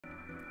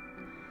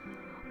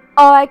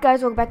Alright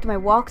guys, welcome back to my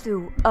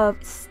walkthrough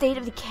of State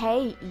of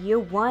Decay Year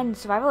 1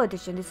 Survival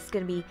Edition. This is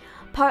going to be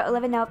part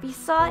 11. Now, if you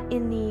saw it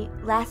in the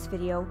last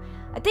video,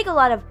 I think a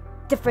lot of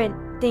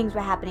different things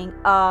were happening.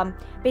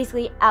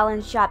 Basically,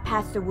 Alan shot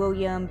Pastor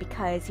William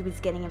because he was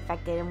getting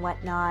infected and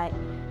whatnot.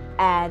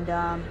 And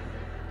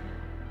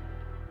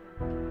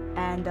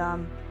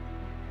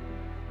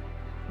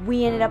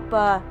we ended up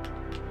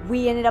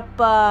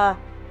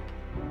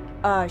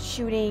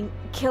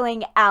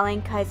killing Alan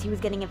because he was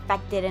getting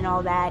infected and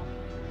all that.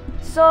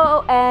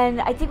 So, and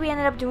I think we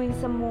ended up doing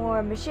some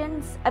more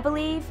missions, I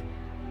believe,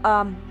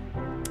 or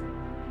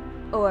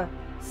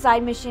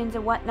side missions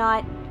and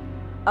whatnot.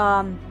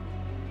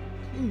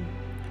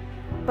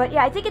 But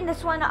yeah, I think in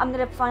this one I'm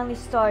gonna finally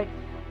start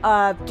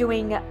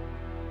doing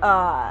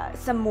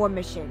some more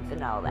missions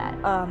and all that.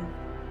 Let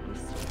me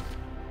see.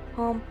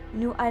 Home,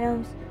 new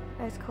items,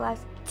 has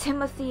collapsed.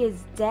 Timothy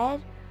is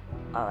dead.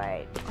 All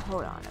right,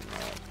 hold on a minute.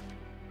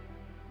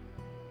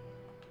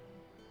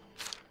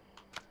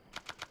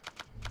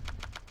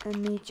 Let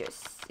me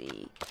just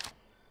see.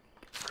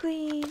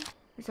 Clean.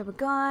 Let's have a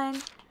gun.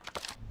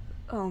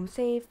 Home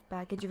safe.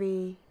 Back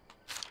injury.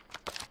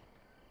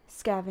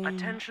 Scavenging.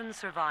 Attention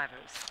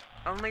survivors.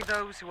 Only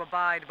those who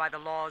abide by the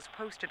laws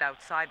posted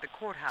outside the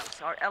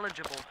courthouse are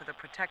eligible for the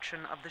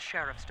protection of the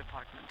Sheriff's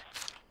Department.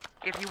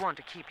 If you want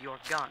to keep your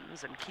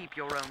guns and keep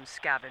your own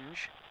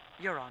scavenge,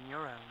 you're on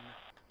your own.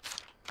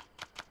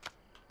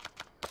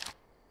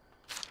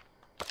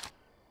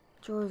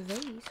 George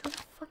Vase? Who the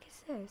fuck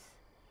is this?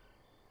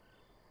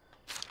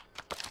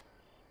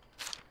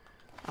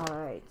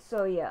 Alright,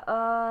 so yeah,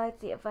 let's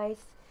see,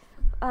 advice.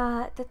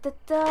 Let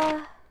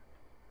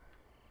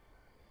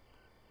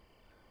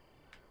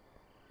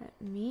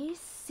me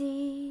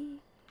see.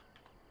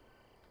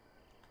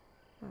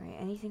 Alright,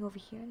 anything over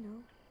here?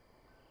 No.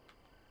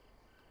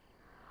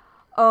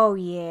 Oh,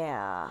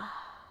 yeah.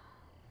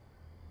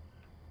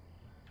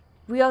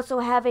 We also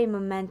have a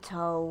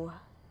memento.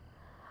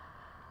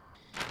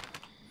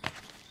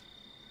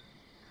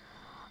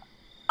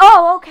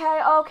 Oh,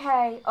 okay.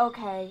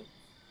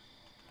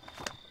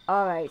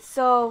 Alright,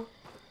 so,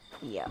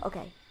 yeah,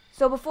 okay.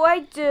 So before I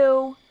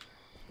do,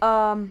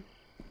 How's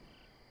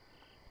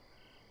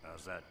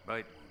that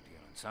bite wound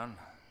dealing, son?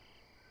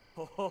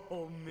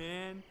 Oh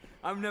man,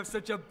 I'm gonna have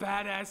such a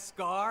badass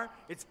scar.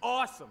 It's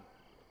awesome.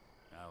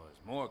 I was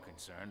more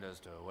concerned as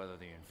to whether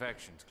the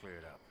infection's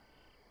cleared up.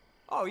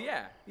 Oh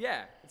yeah,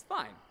 it's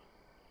fine.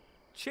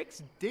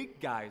 Chicks dig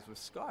guys with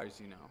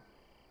scars, you know.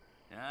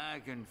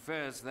 I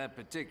confess that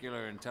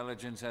particular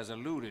intelligence has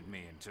eluded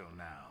me until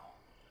now.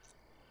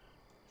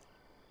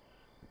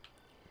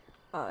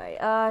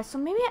 alright, so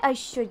maybe I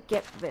should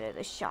get rid of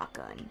the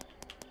shotgun.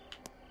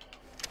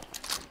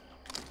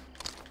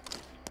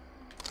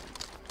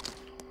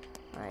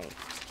 Alright.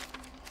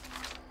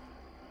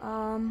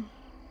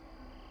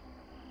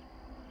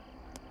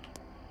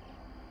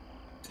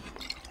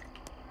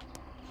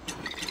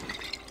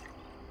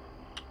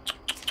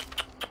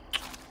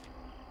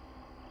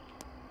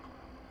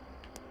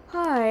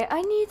 Alright,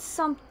 I need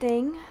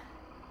something.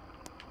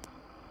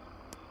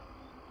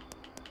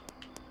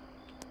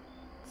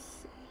 Let's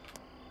see.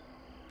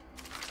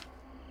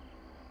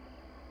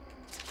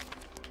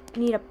 I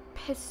need a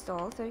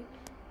pistol. Three.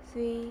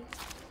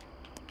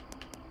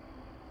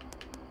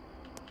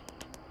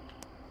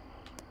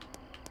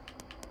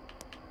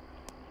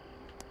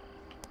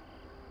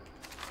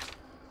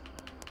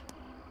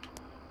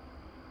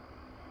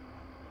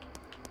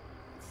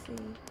 Let's see.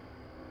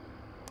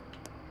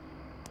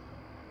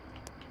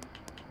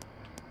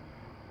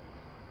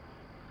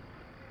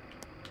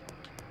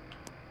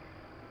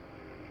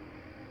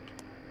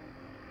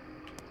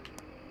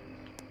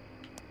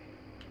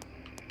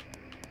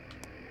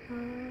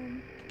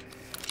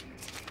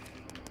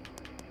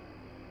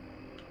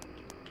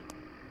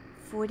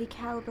 .40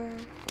 caliber,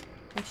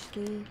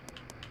 HD.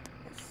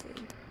 Let's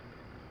see.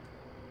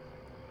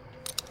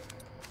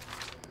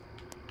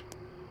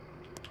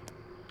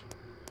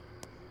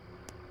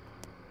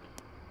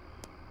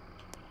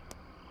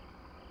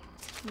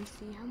 Let me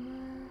see how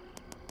much.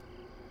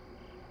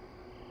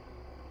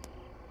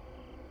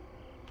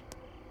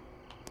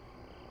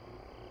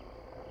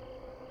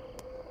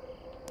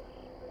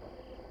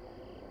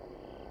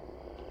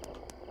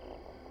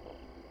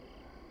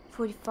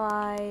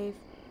 $45.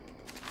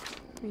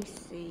 Let me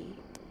see.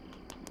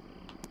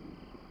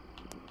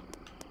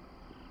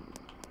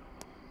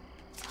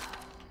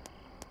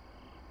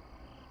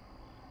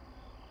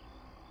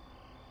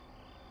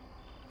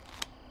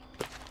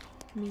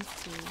 Let me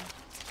see.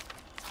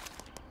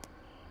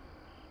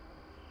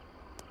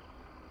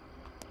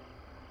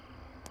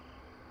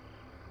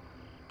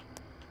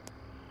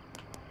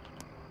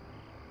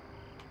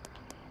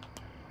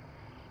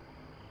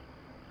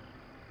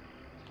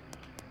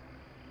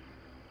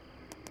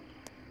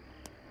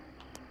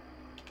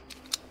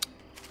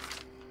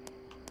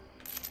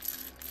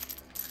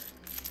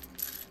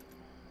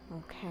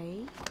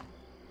 Okay.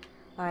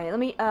 Alright, let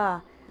me,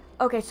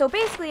 okay, so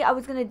basically I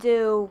was gonna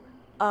do,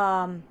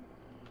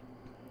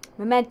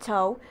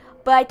 memento.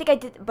 But I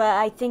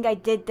think I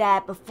did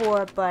that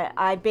before, but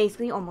I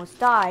basically almost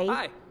died.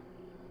 Hi.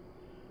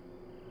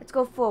 Let's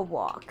go for a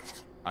walk.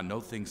 I know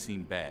things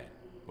seem bad,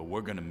 but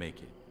we're gonna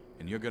make it.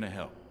 And you're gonna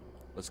help.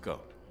 Let's go.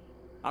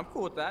 I'm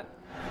cool with that.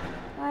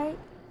 Right?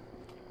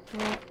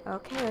 Yeah,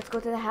 okay, let's go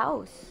to the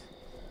house.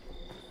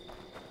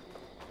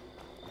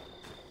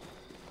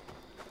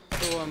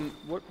 So,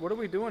 what are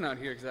we doing out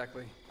here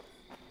exactly?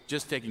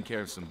 Just taking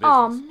care of some business.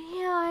 Oh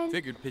man.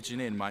 Figured pitching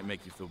in might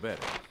make you feel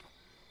better.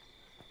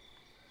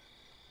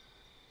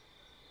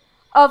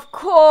 Of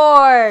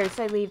course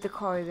I leave the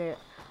car there.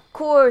 Of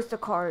course the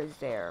car is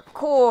there. Of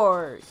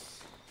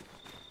course.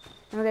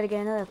 And we're gonna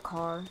get another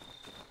car.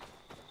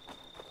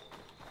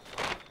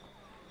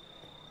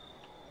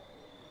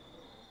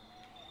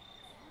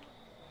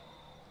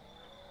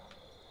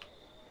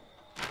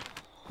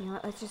 You know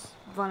what, let's just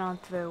run on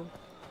through.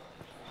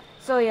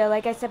 So yeah,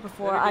 like I said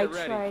before, I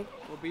tried.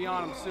 We'll be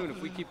on them soon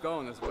if we keep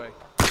going this way.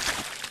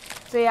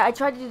 So yeah, I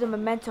tried to do the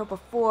memento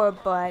before,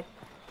 but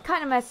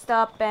kind of messed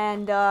up,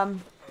 and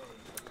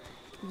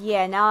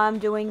yeah, now I'm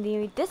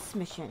doing this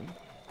mission.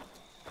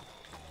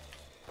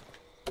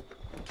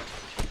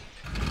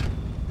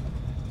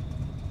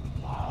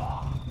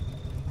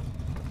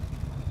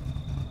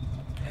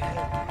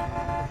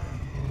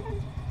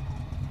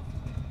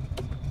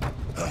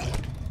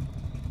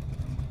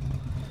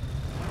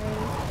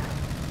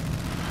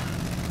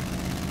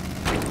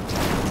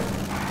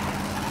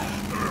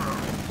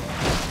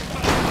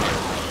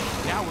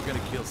 Now we're gonna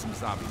kill some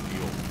zombies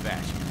the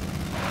old-fashioned way.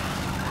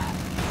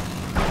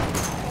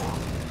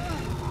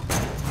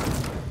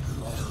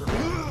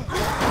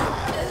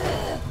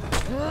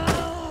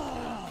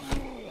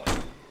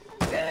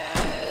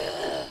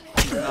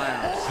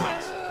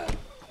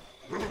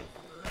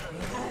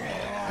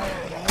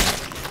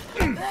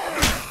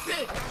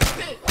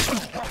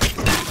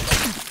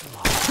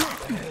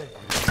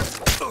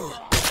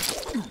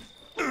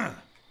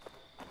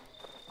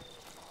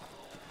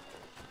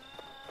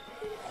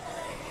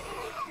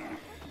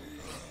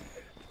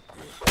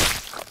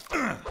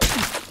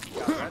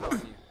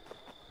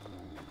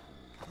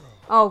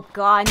 Oh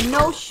god,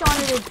 no Shaun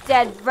of the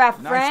Dead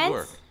reference. Nice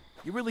work.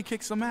 You really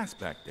kicked some ass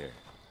back there.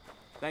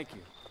 Thank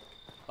you.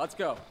 Let's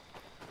go.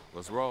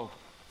 Let's roll.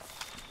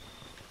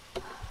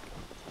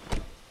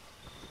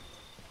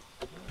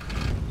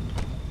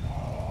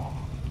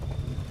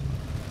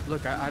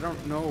 Look, I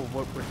don't know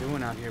what we're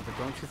doing out here, but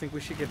don't you think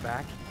we should get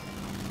back?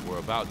 We're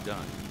about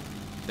done.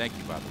 Thank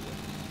you, by the way.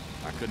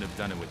 I couldn't have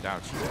done it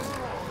without you.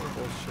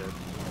 Bullshit.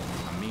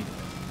 I mean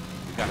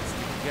it. We gotta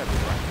stick together,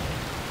 right?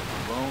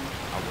 Alone,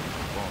 I wouldn't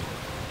be vulnerable.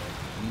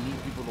 We need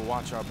people to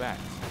watch our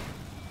backs.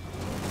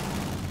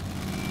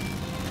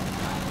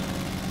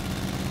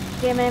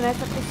 Damn it, I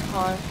messed up this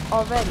car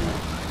already.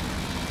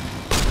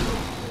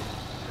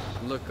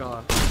 Look,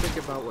 think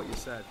about what you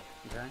said,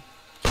 okay?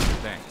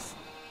 Thanks.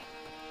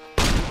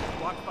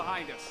 Watch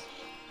behind us.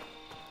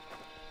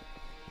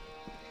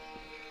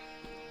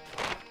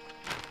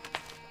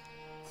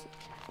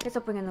 Guess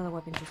I'll bring another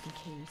weapon just in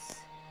case.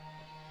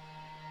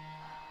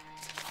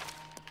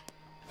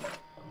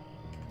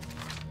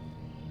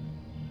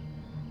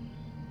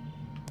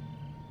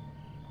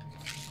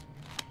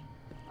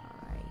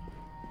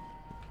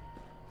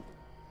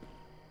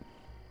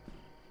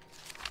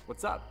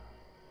 What's up?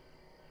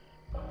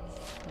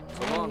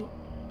 So long.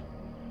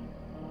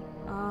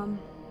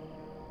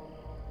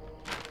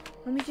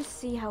 Let me just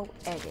see how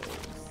Ed is.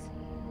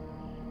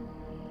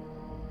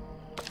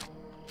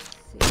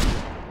 Let's see.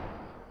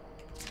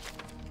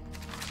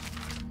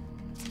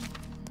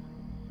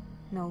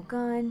 No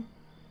gun.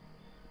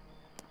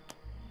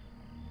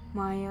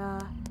 My,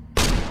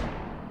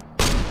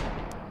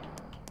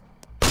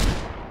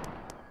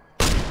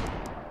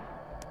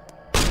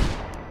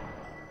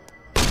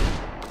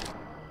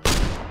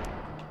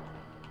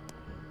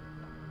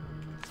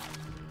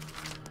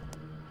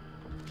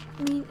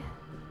 I mean...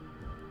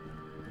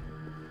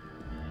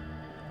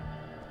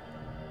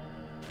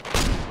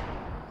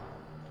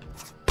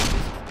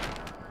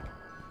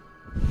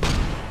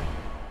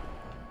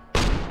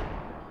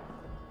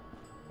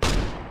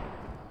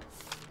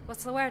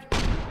 What's the word?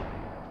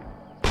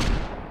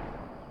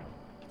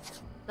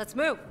 Let's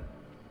move.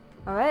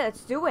 Alright,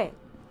 let's do it.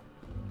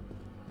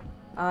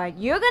 Alright,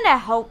 you're gonna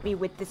help me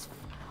with this.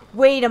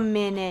 Wait a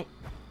minute.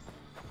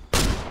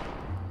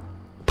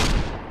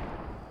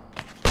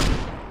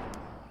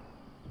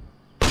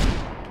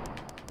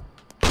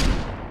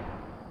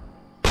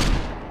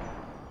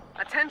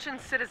 Attention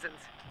citizens.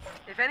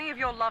 If any of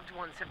your loved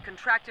ones have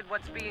contracted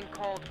what's being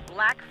called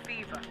black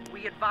fever,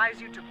 we advise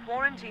you to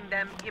quarantine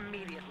them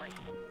immediately.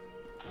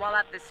 While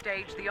at this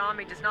stage, the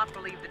Army does not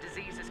believe the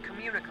disease is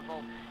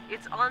communicable,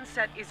 its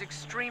onset is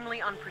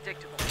extremely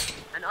unpredictable.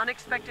 An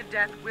unexpected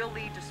death will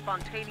lead to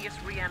spontaneous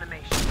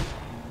reanimation.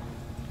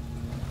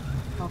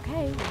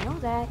 Okay, we know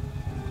that.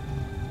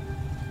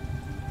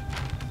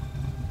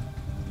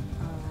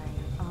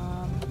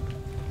 Alright,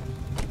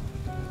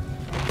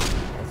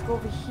 let's go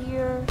over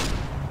here.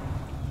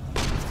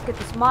 Let's get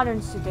this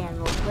modern sedan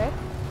real quick.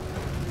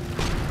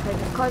 Okay,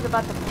 this car's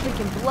about to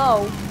freaking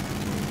blow.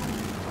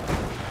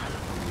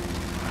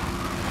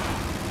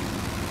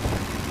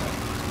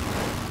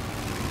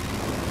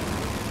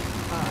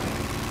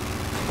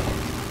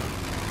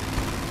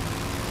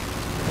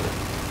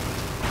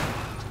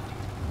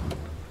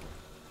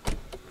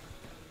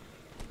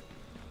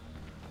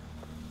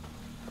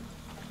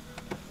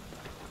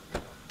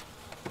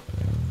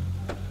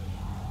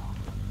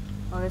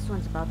 this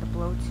one's about to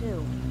blow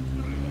too.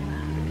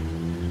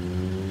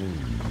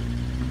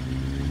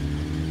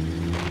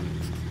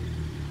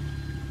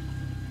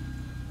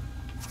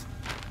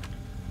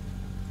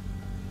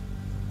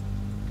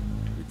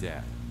 Your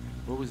dad,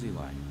 what was he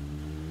like?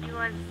 He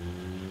was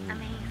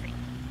amazing.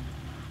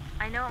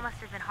 I know it must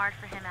have been hard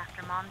for him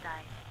after Mom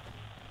died,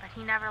 but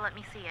he never let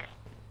me see it.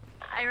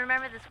 I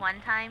remember this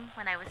one time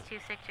when I was too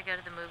sick to go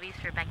to the movies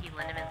for Becky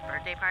Lindemann's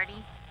birthday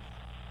party.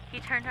 He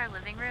turned our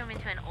living room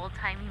into an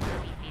old-timey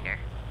movie theater,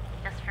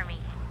 just for me.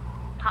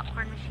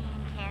 Popcorn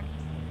machine, candy,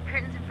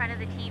 curtains in front of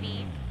the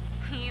TV.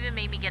 He even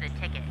made me get a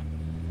ticket.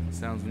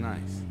 Sounds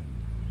nice.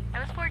 I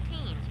was 14.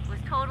 It was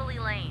totally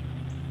lame,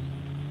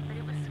 but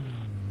it was sweet.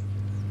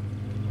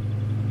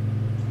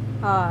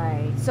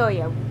 Alright, so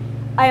yeah.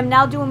 I am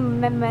now doing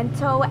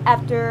memento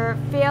after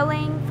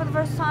failing for the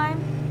first time.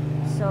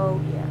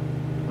 So yeah.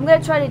 I'm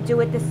gonna try to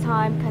do it this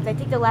time because I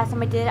think the last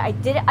time I did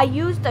it, I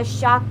used a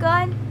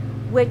shotgun,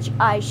 which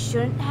I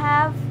shouldn't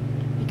have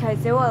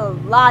because there were a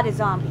lot of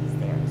zombies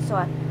there. So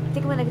I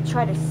think I'm gonna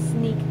try to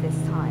sneak this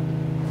time.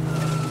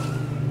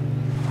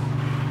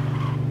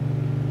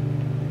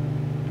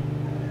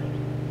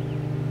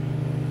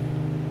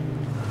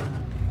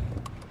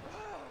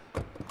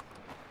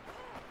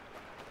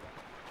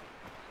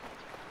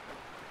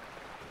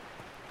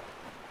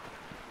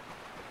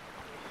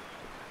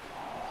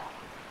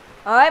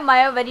 Alright,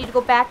 Maya, ready to go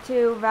back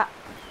to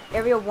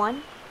Area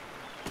 1?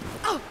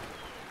 Oh.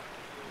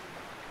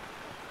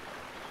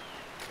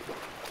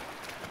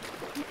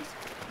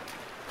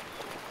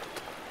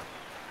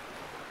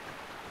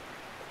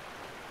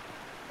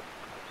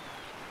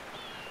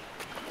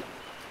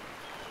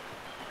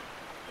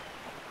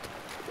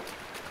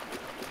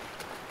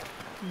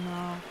 No.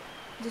 I'm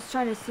just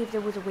trying to see if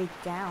there was a way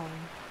down.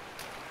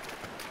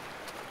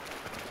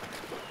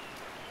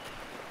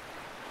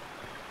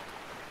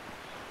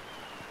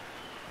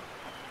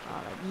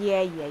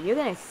 Yeah, you're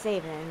gonna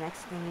save it, and the next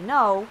thing you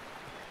know...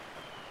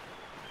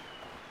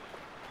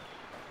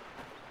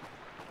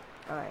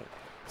 Alright.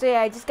 So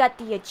yeah, I just got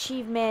the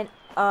achievement,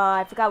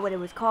 I forgot what it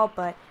was called,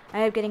 but I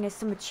ended up getting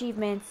some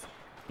achievements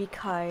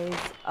because,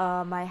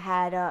 I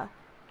had,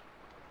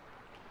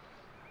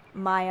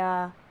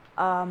 Maya,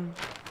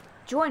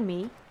 join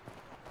me.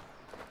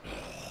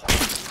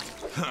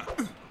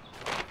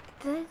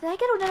 Did I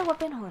get another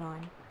weapon? Hold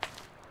on.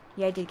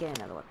 Yeah, I did get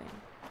another weapon.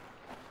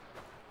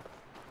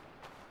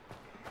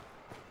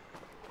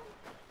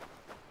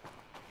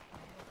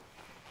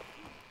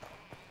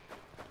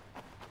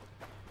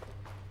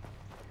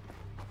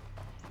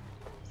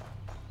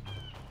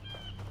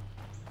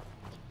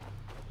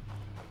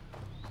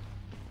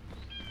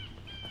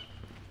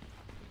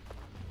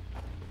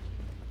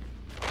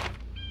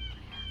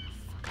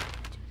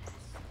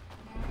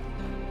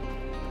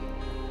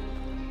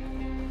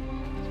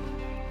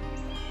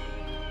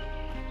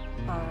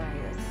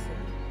 Alright, let's see.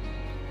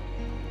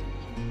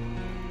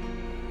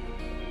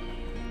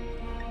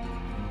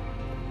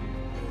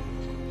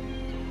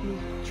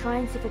 Try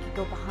and see if I could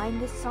go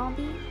behind this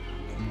zombie.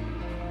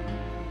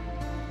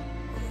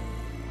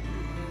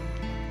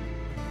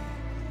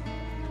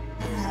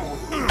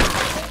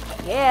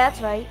 Yeah,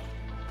 that's right.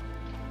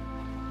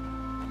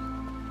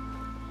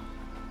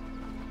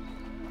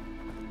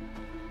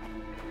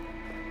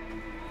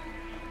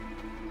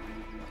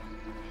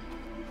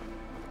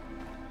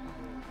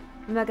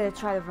 I'm not gonna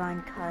try to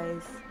run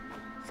because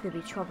it's gonna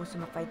be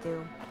troublesome if I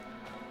do.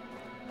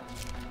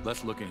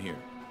 Let's look in here.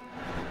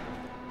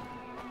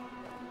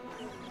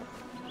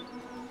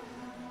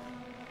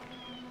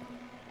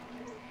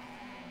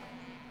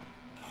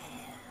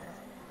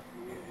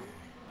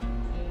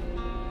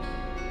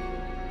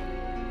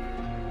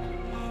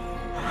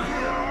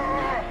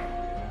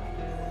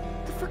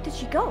 Where the fuck did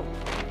she go?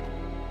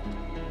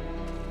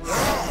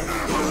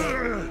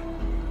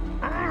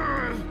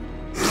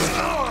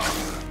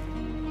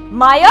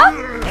 Maya?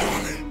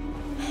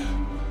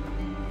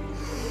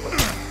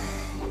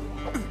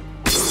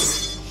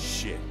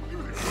 Shit.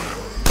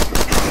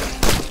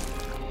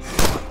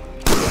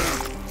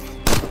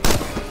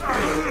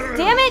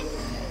 Damn it!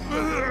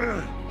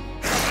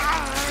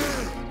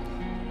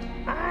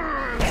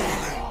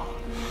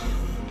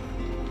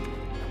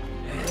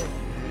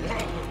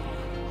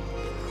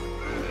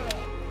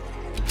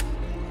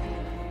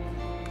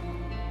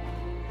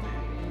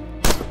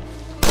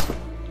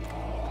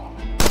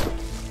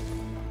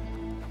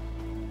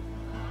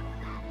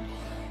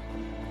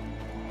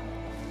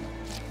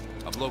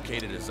 I've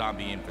located a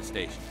zombie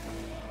infestation.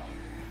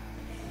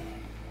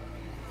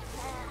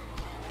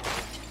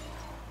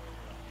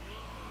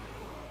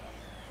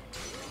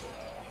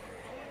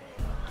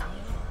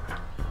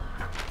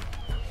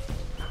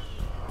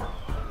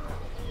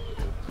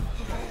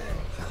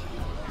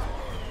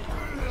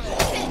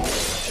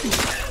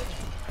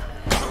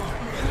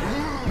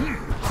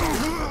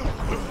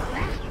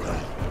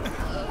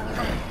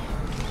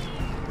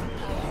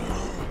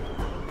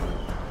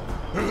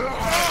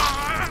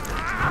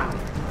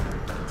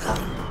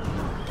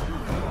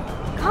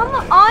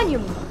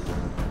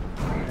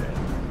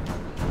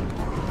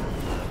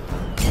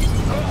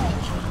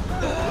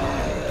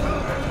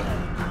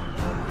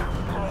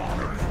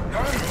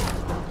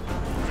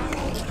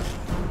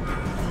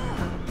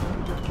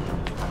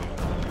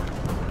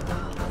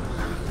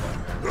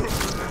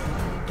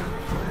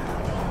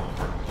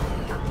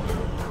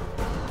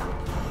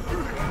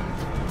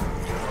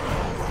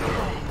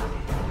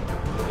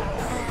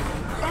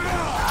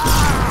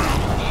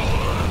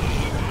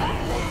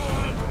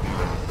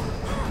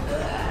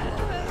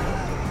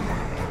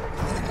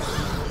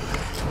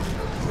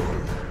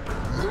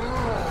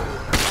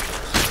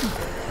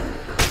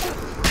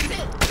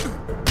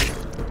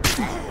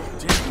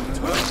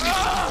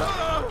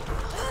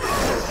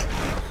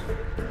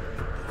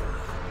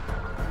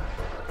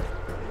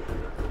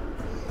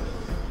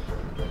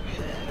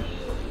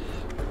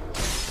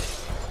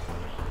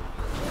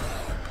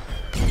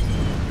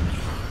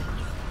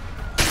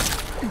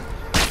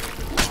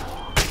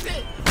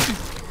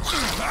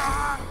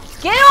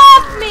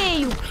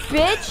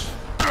 bitch!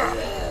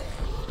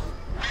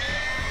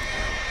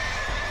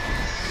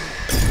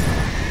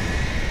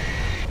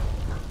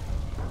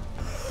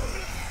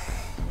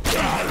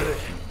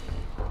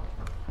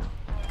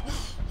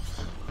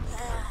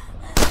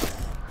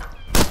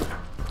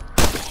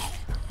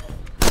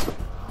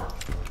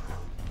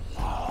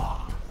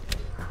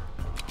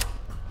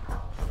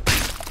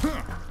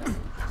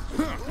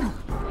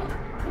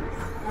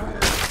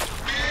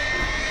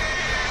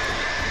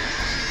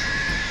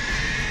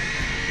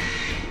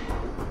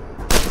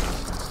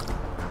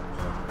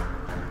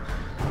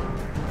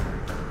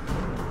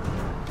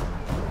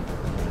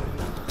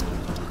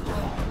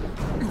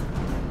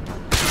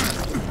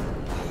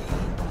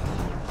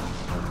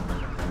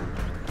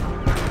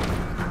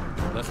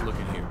 Let's look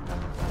in here.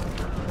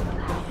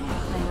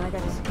 I know, I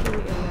got a secure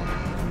area.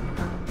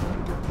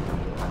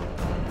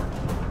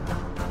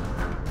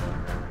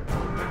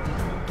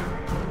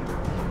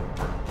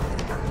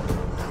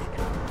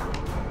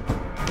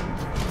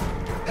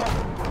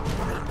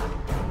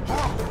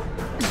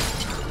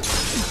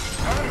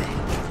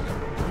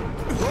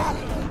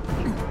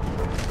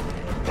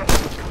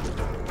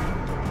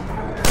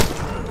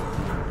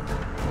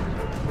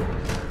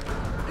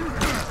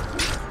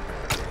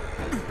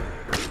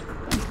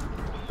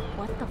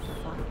 What the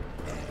fuck?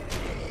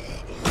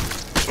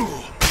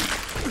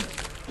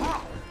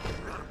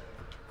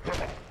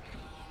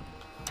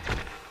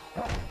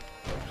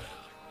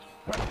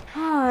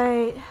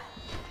 Alright.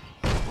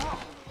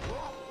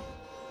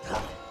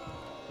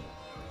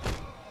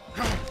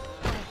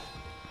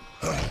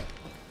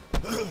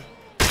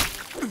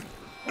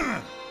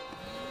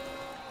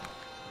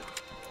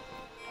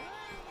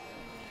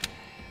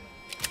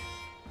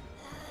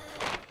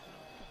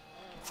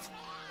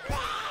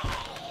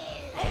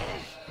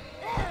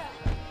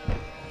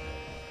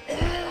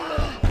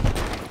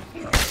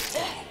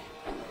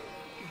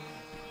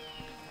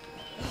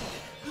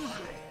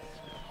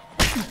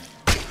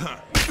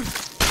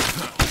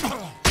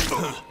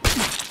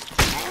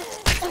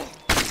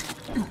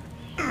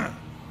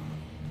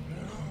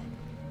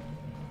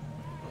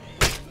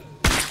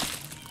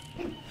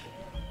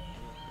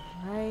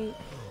 Right.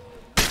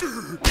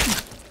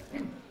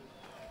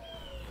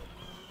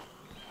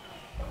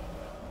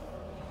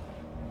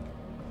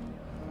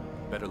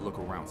 Better look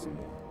around some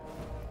more.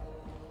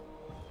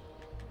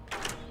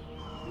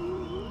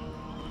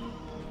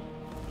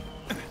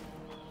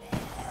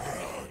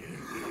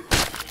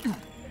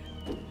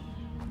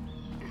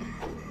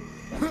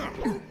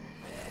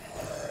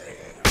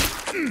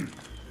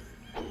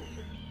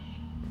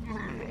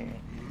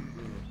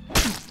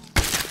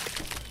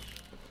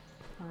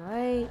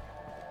 Alright.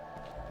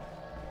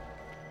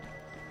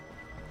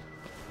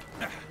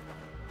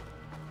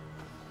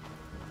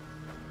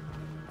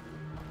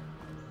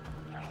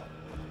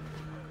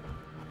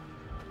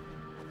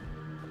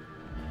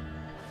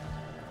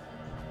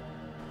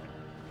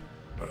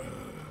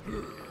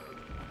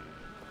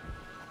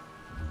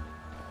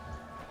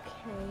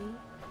 Okay.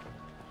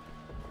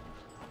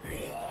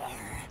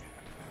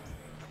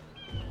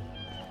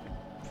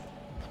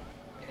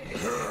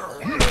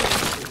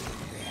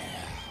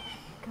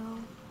 Go.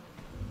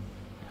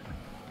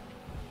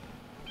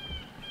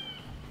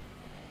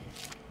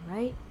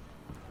 Right?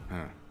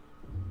 Huh.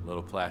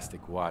 Little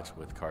plastic watch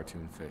with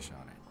cartoon fish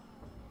on it.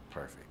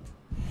 Perfect.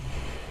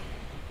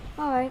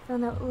 Alright,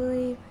 found that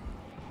Lily.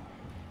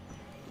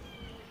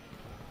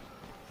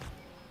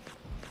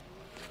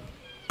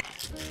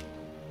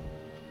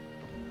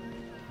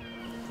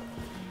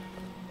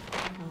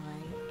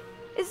 Alright.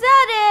 Is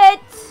that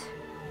it?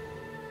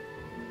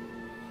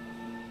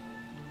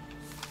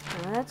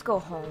 Well, let's go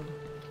home.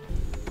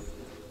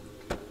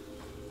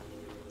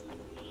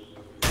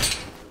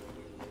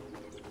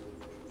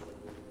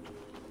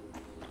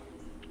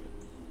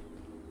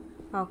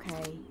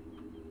 Okay.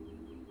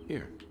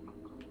 Here.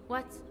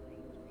 What?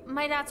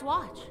 My dad's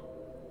watch.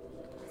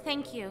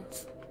 Thank you.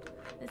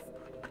 This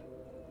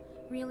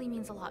really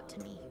means a lot to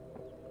me.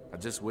 I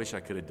just wish I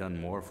could have done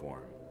more for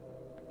him.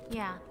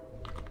 Yeah.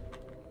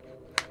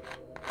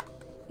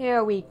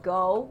 Here we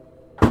go.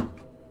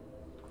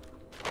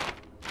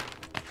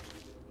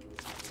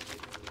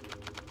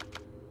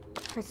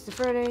 Press the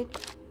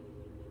verdict.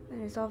 That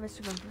is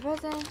officer from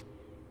Professor.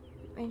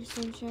 Range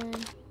station.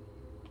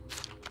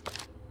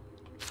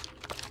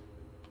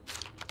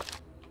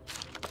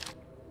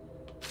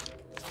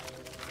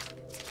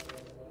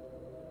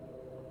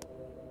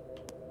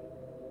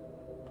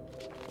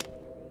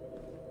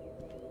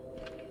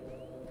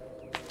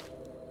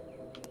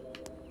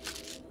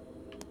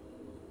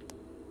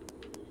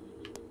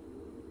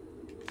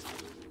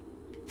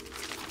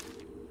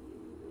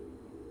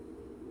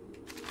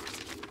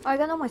 Oh, I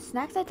got no more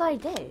snacks? I thought I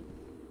did.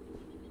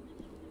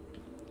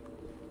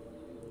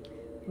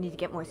 I need to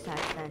get more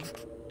snacks then.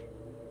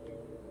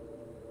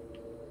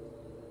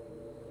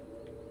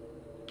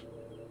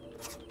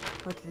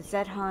 Go to the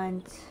Zed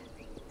hunt.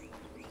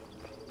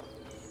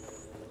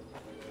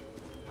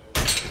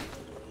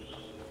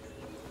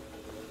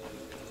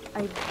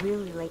 I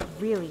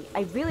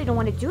really don't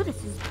want to do this.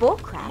 This is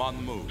bullcrap. I'm on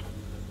the move.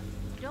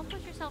 Don't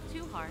push yourself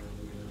too hard.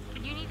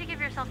 but you need to give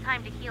yourself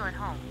time to heal at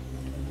home.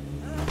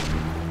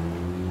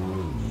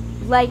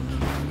 Like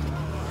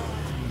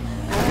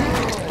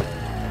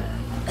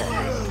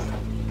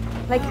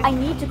I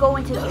need to go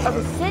into the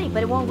other city,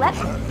 but it won't let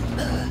me.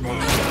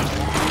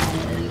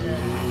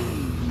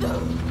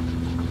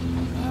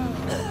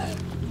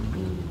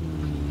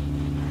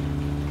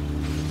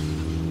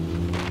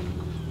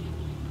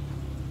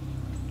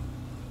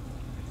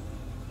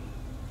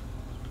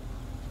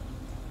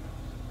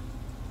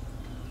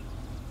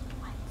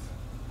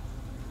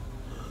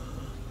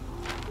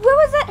 Where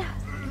was it?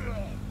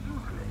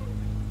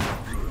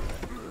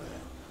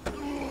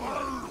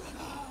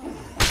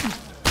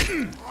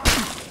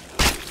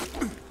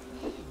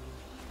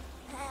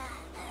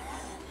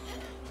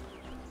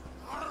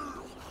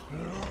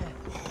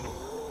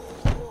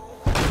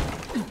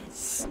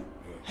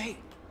 Hey,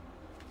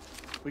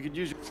 we could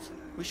use.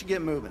 We should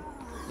get moving.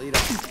 Lead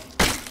up.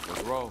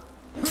 Let's roll.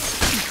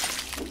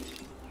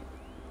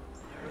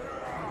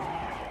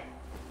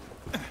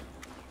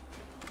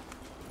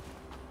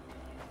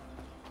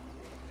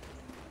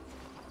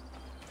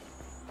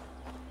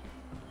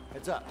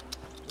 Heads up.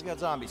 We got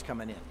zombies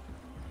coming in.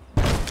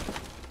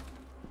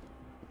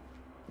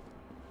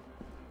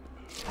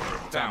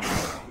 Down.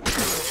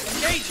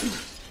 Engage!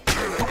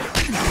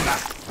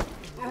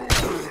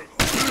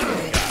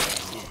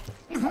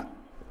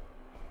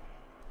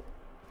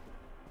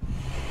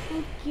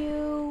 Thank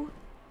you.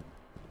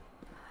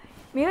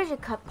 Maybe I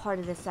should cut part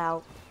of this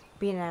out,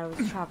 being that I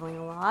was traveling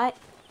a lot.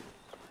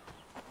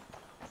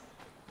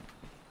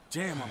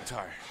 Damn, I'm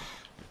tired.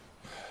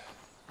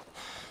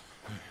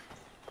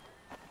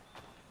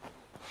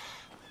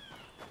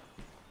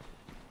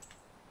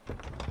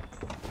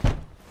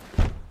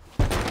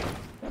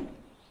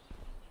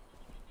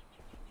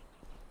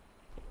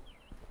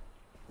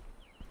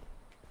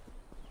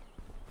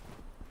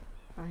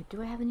 Alright,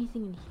 do I have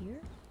anything in here?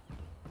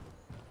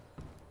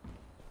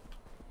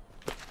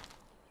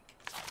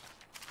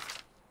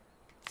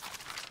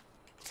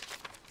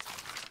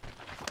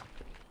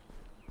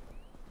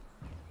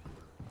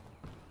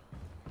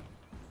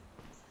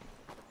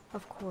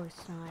 Of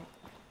course not.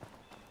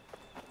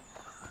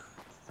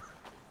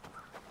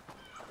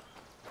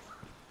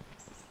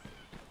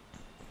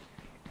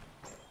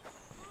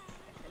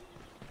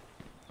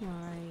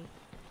 Alright.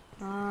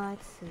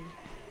 Let's see.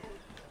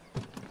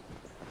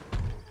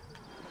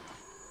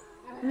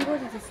 Let me go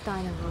to this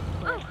diner real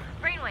quick. Ooh,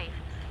 brainwave.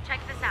 Check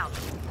this out.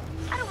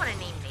 I don't want to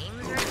name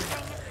names or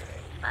anything,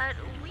 but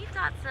we've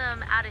got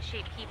some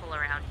out-of-shape people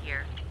around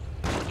here.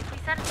 If we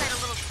set aside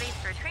a little space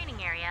for a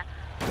training area,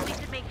 we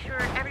could make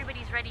sure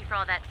everybody's ready for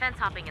all that fence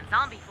hopping and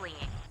zombie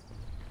fleeing.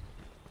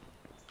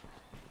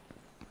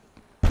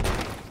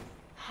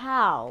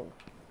 How?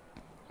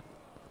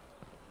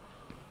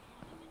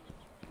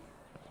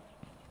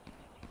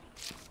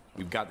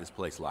 We've got this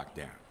place locked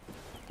down.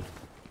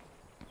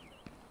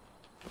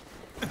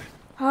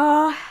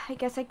 I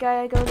guess I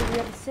gotta go to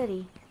the other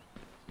city.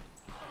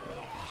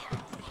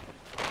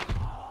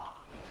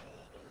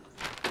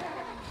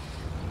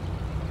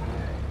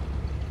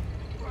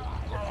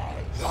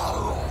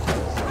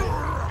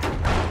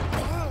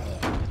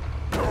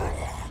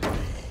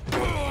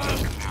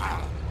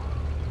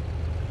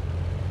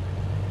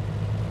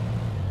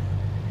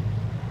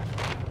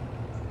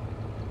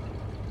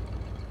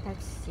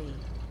 Let's see.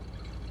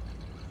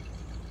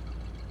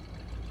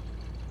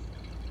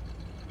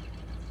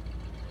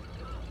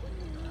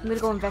 I'm gonna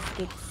go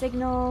investigate the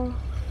signal.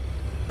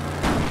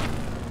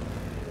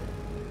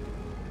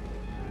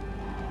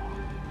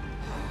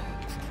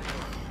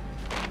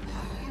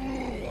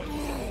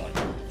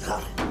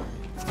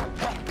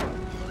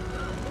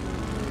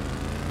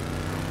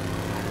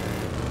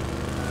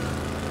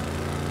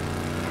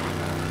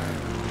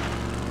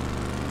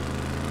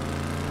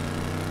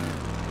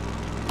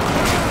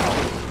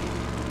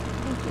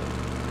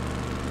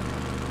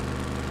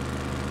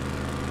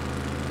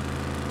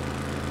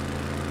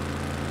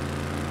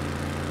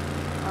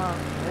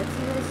 Let's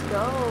see where this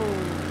goes.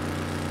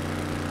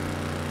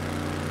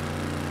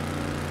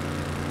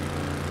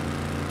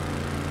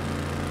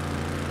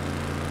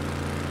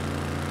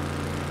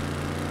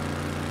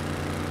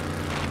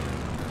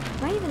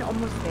 Am I even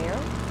almost there?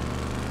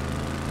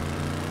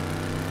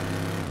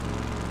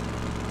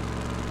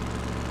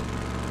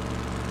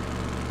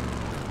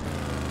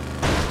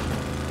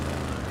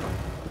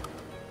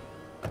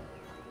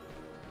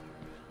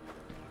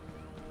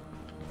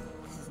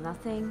 This is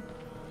nothing.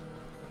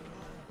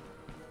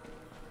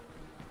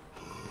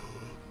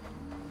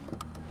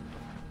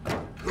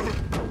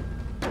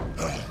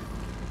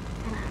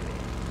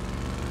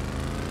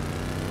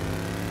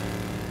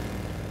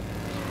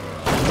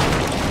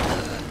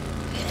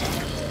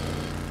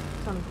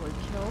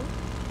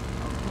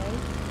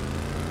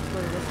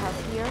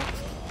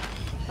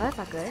 That's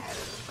not good.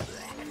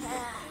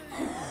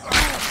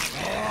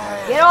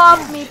 Get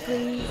off me,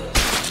 please.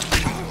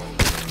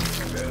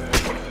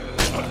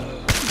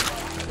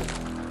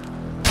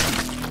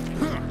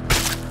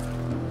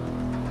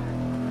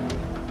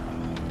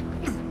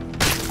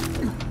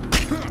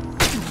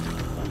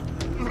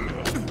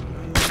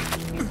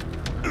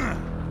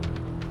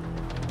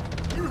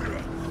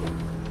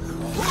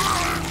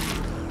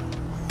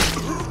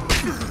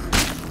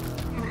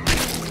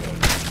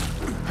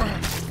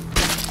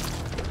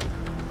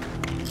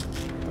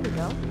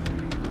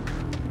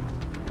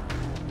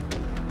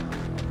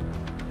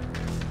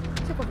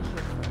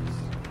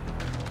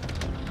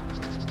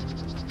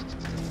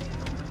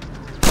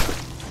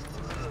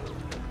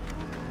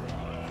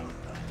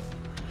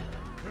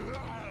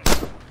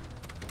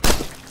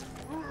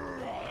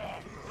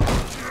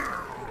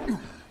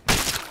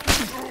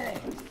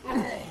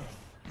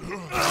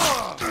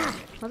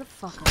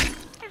 Motherfucker.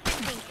 I've been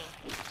thinking,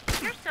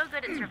 if you're so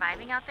good at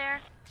surviving out there,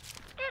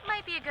 it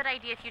might be a good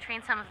idea if you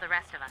train some of the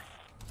rest of us.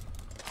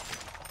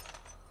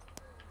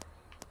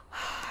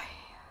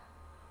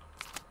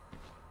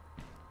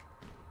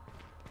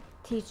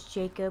 Teach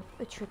Jacob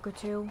a trick or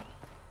two.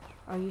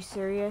 Are you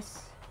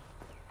serious?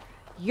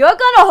 You're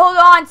gonna hold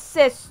on,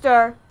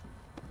 sister!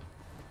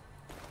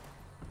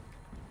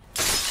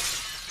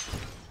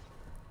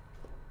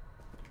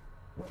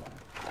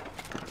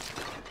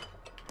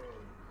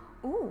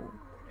 Ooh.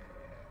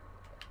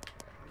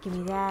 Give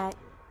me that.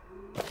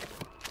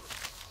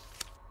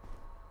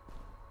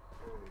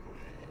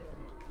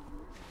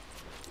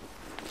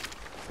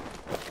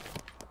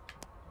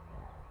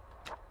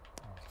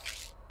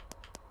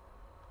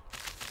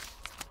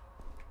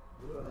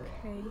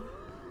 Okay.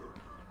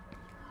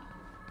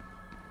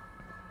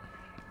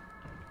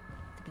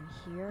 Anything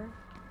in here?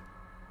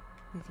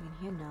 Anything in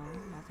here? No,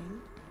 nothing.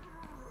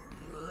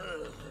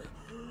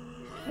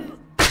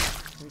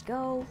 Here we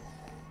go.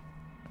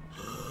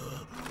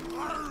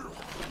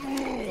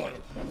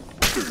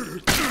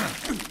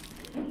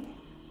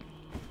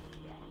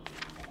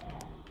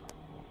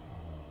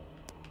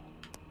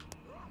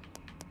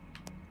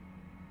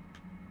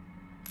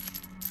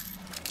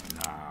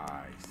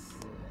 Nice.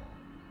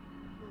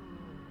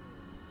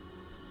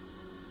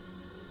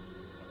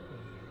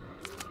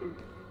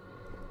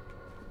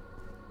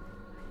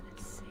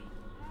 Let's see.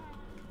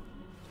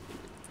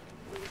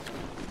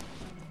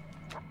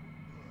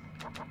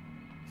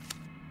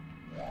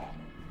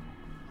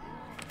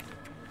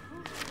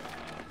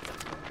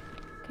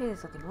 Okay,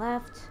 there's nothing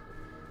left.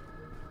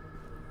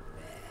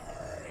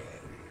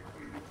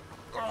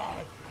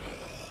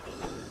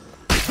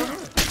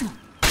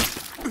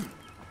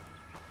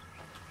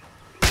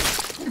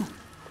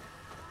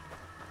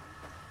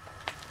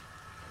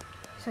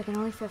 So I can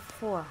only fit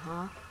 4,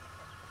 huh?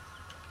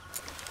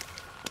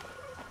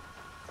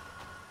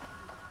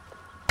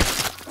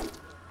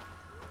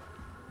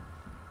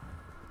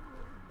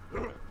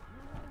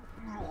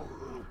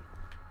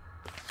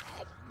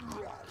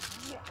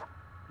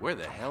 Where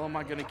the hell am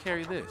I gonna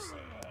carry this?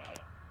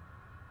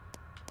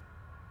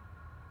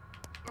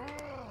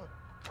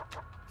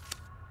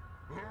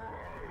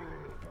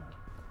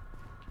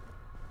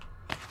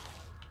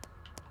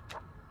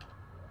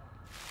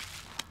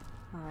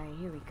 Alright,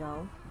 here we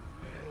go.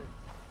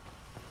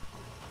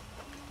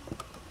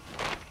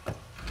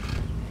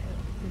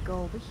 We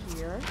go over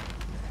here.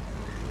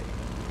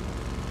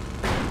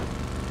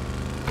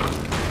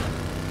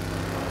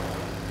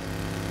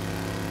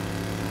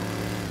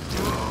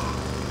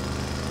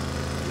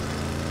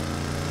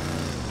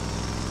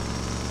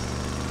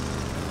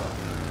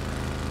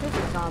 There's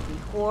a zombie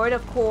horde,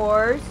 of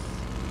course.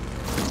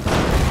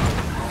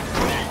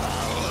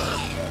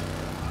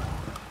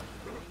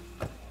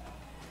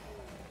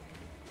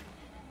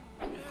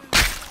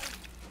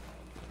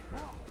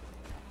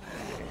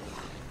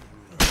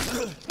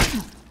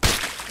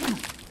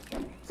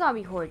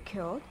 Zombie horde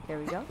killed. There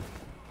we go.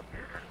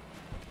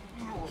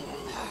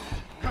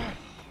 Okay.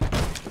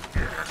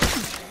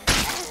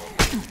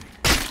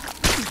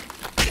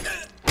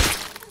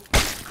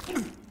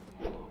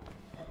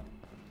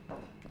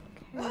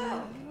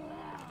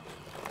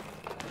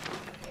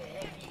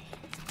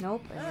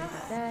 Nope, I didn't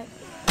get that.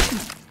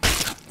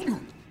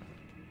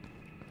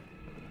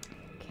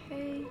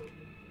 Okay.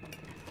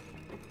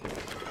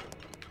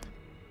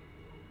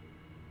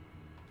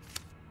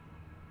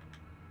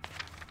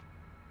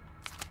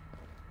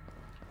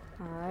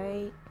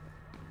 Alright.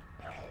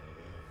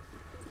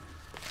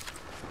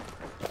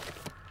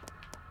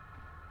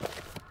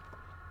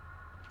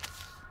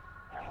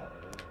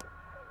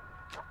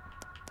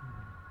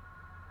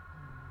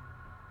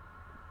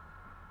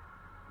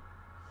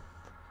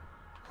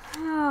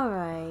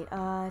 Alright,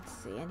 let's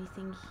see,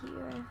 anything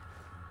here?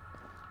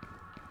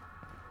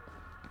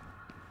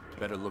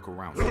 Better look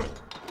around.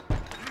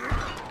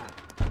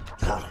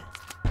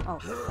 Oh,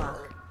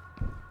 fuck.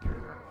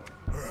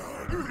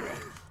 Here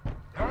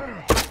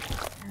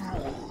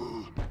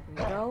we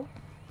go.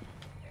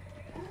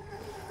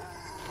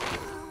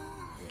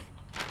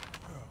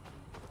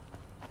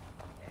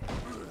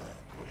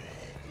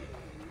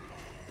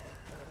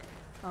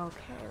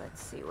 Okay,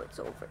 let's see what's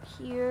over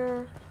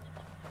here.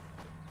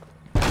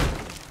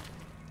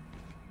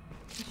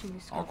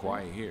 All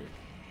quiet here.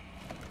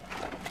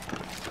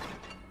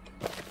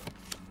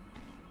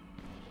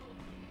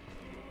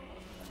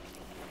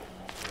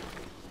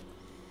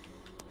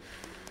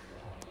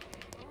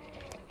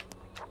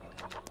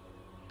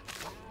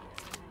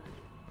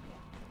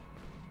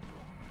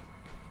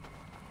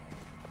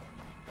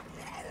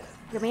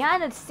 I mean, I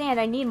understand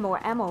I need more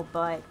ammo,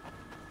 but...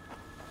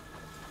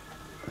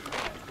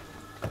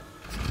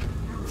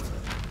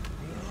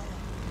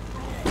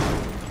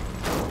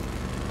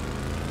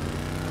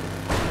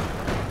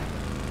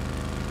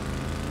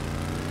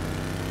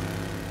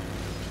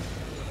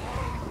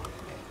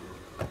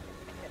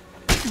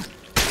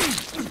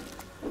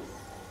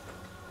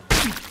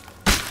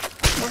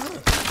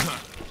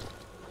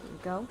 Here we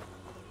go.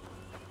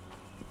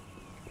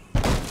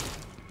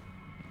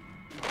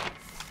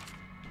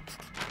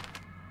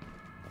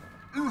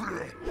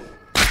 Alright.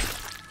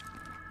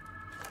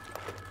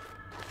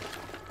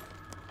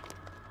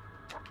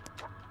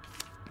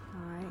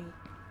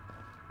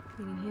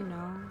 Anything here?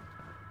 No.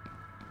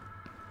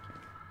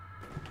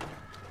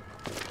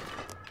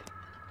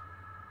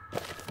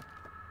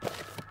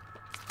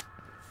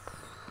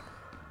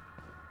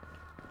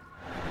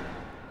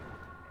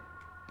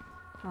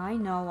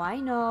 I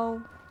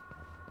know.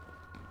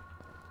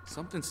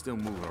 Something's still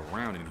moving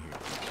around in here.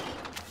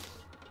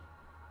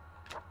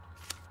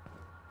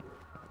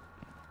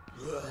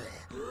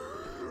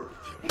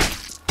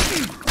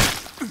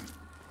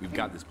 We've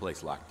got this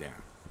place locked down.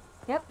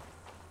 Yep.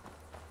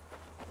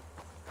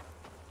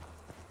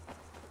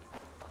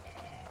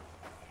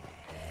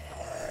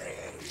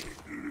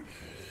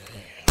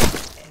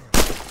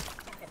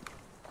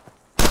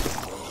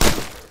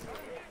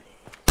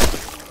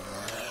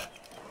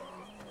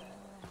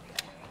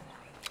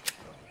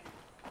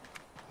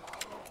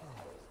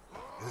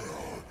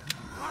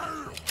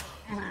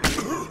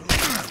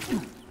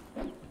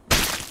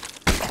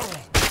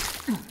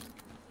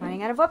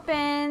 Running out of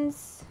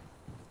weapons.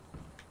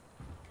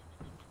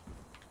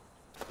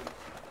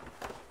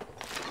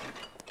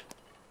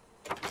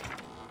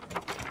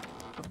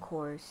 Of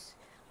course.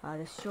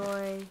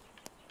 Destroy.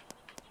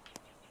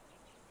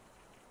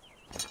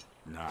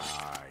 Nice.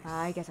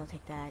 I guess I'll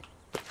take that.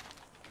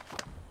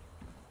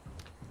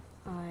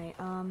 Alright,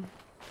 oh,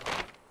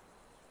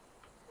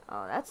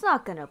 that's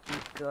not gonna be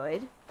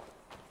good.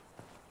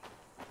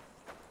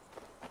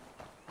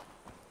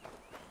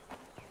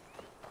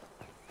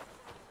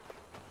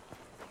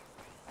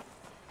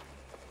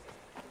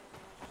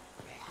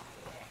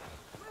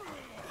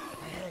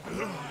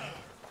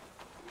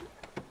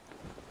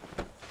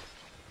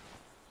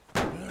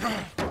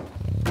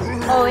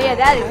 Oh yeah,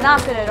 that is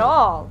not good at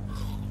all.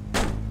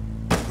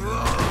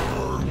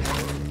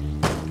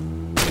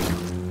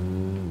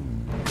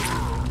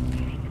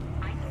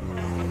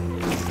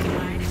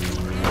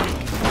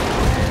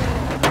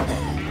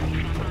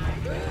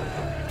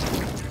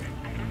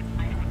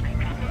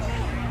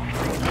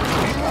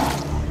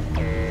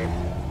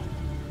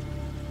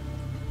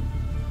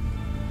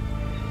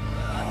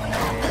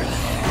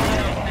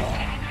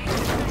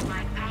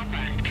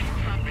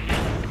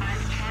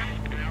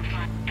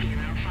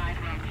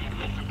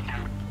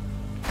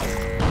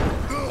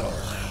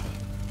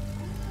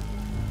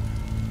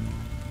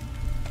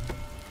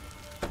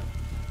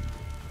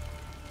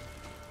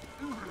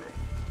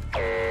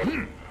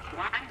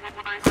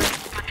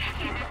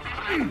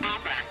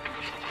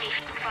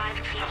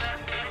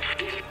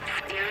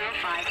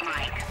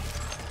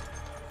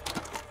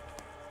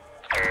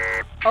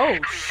 Oh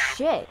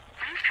shit.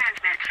 Please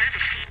transmit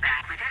service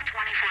feedback within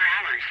 24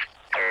 hours.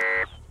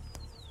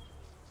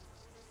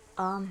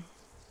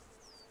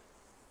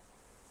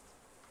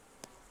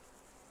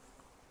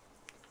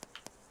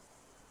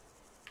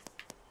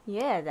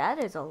 Yeah, that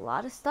is a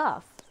lot of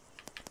stuff.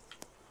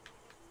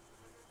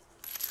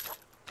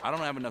 I don't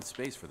have enough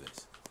space for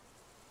this.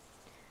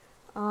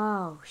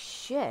 Oh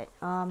shit.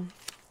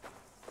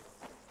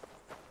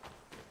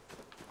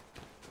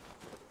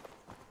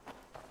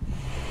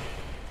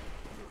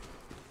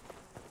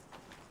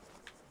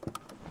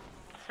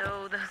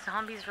 So those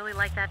zombies really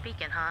like that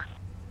beacon, huh?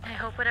 I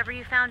hope whatever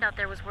you found out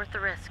there was worth the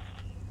risk.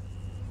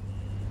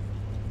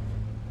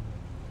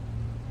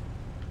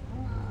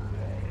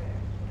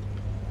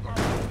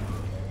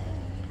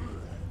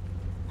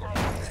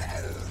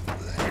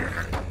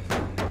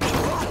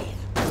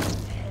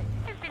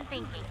 I've been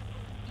thinking,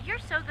 you're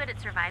so good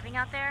at surviving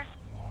out there,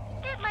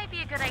 it might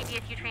be a good idea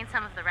if you train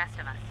some of the rest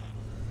of us.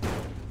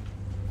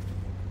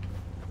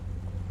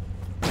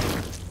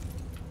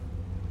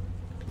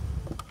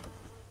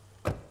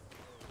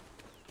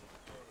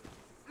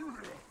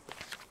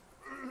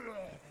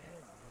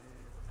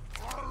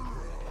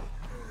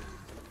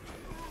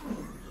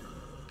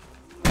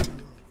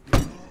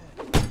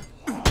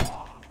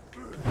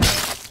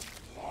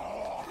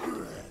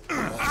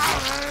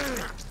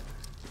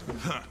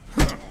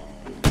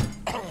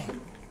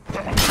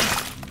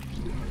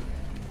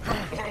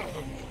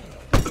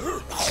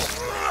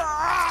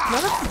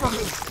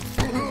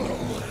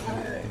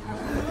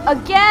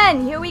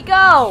 Again, here we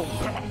go.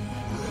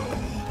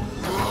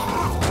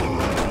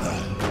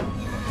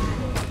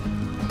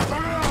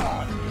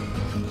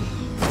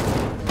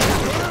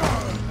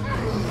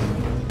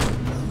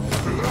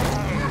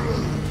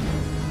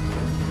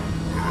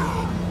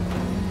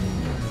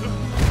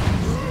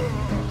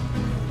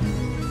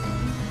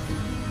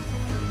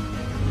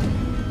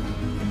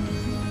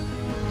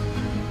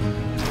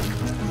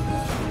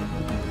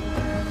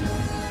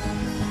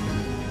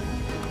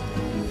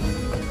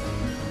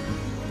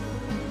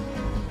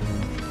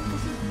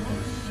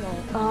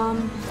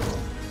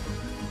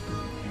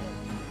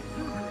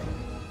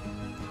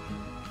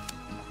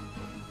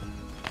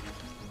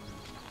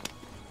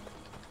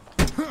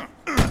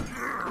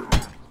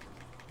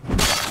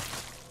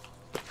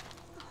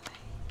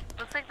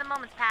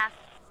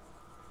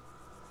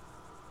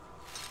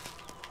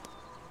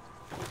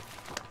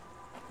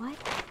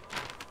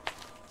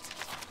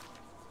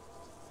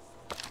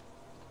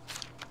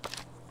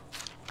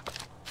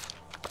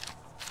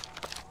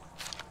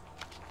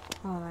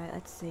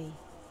 let's see.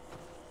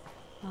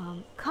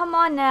 Come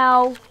on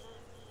now.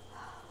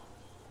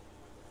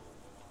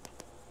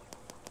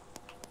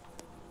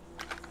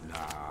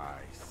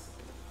 Nice.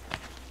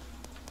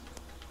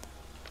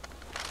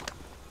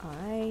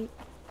 Alright.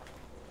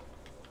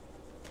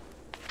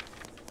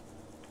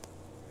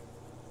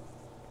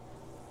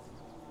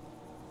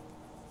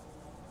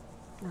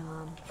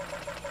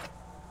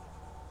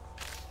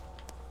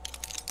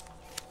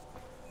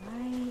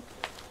 Right.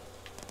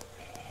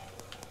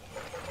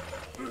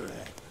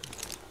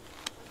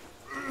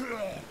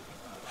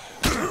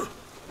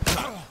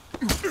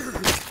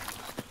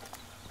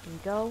 Here we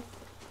go.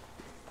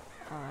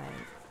 Alright.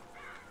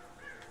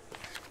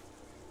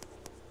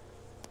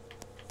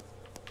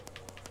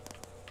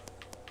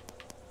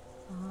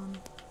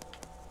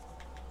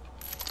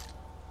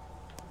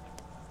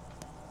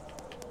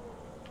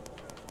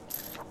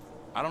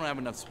 I don't have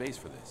enough space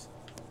for this.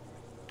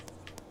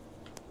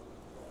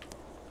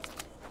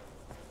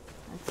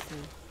 Let's see.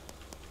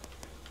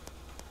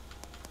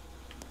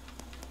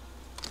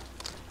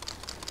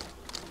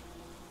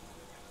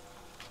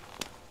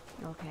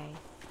 Okay.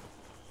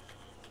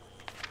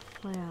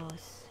 What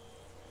else?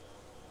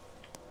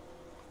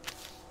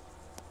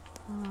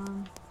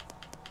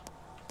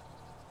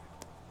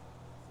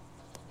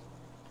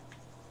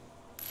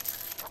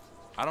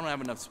 I don't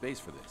have enough space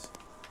for this.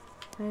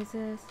 What is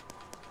this?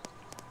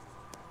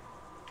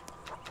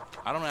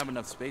 I don't have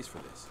enough space for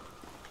this.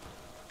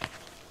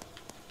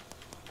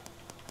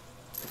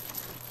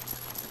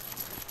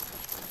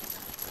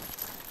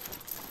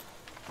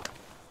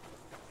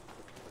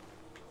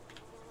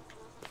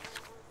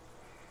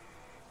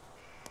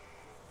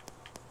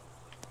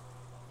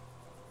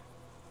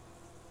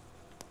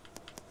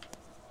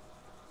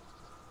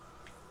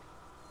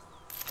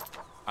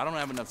 I don't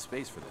have enough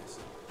space for this.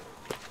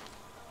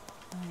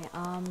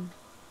 Alright,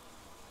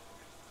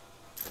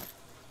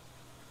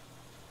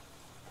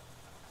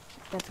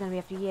 that's gonna be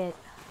after it.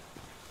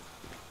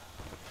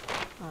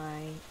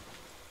 Alright.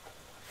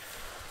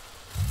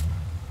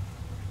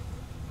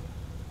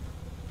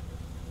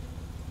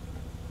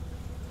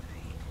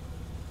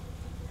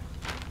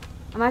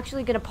 I'm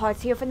actually gonna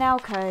pause here for now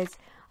because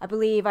I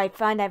believe I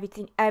found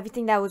everything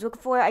that I was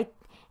looking for.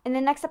 In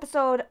the next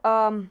episode,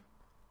 I'm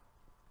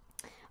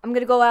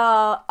gonna go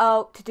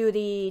out to do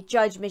the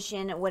judge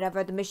mission or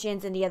whatever, the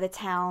missions in the other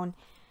town.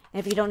 And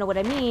if you don't know what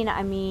I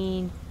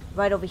mean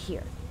right over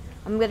here.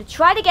 I'm gonna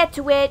try to get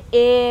to it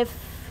if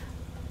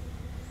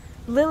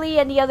Lily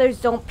and the others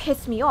don't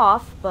piss me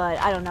off, but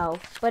I don't know.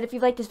 But if you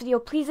like this video,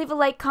 please leave a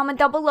like, comment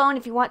down below, and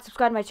if you want,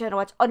 subscribe to my channel to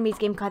watch other amazing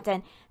game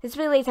content. This has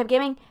been Lazy Time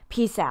Gaming.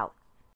 Peace out.